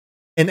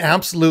An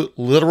absolute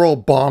literal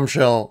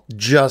bombshell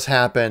just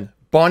happened.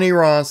 Bonnie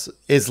Ross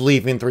is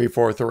leaving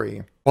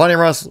 343. Bonnie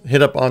Ross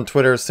hit up on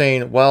Twitter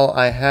saying, "Well,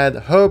 I had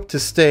hoped to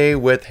stay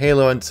with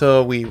Halo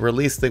until we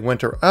release the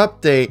winter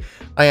update.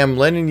 I am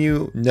letting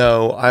you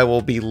know I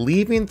will be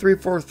leaving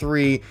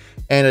 343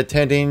 and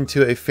attending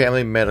to a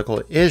family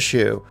medical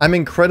issue. I'm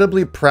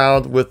incredibly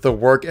proud with the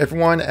work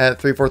everyone at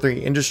 343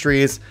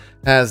 Industries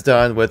has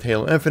done with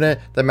Halo Infinite,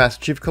 the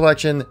Master Chief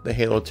Collection, the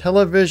Halo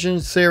television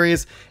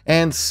series,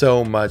 and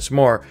so much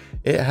more.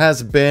 It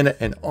has been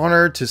an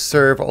honor to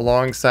serve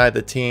alongside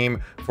the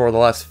team for the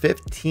last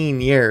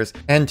 15 years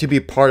and to be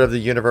part of the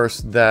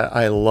universe that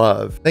I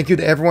love. Thank you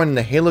to everyone in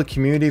the Halo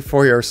community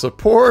for your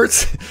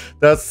support."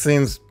 That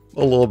seems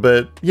a little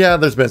bit, yeah,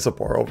 there's been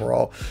support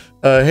overall.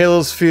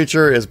 Halo's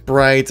future is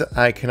bright.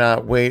 I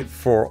cannot wait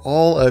for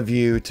all of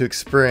you to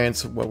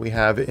experience what we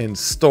have in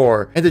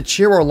store and to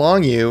cheer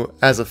along you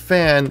as a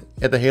fan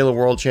at the Halo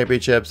World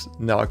Championships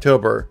in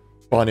October.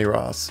 Bonnie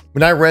Ross.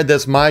 When I read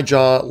this, my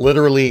jaw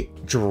literally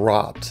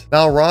dropped.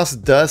 Now, Ross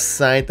does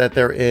cite that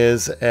there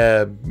is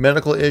a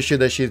medical issue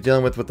that she's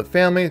dealing with the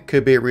family.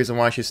 Could be a reason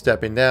why she's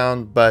stepping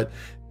down, but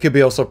could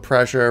be also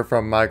pressure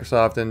from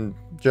Microsoft and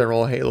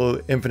general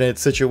Halo Infinite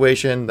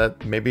situation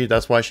that maybe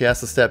that's why she has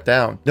to step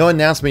down. No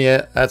announcement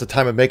yet at the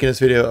time of making this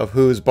video of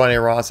whose Bonnie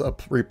Ross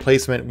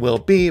replacement will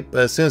be, but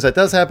as soon as that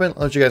does happen,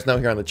 I'll let you guys know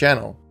here on the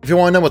channel. If you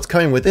want to know what's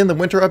coming within the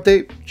winter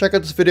update, check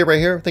out this video right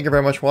here. Thank you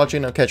very much for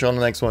watching. I'll catch you on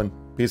the next one.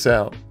 Peace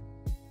out.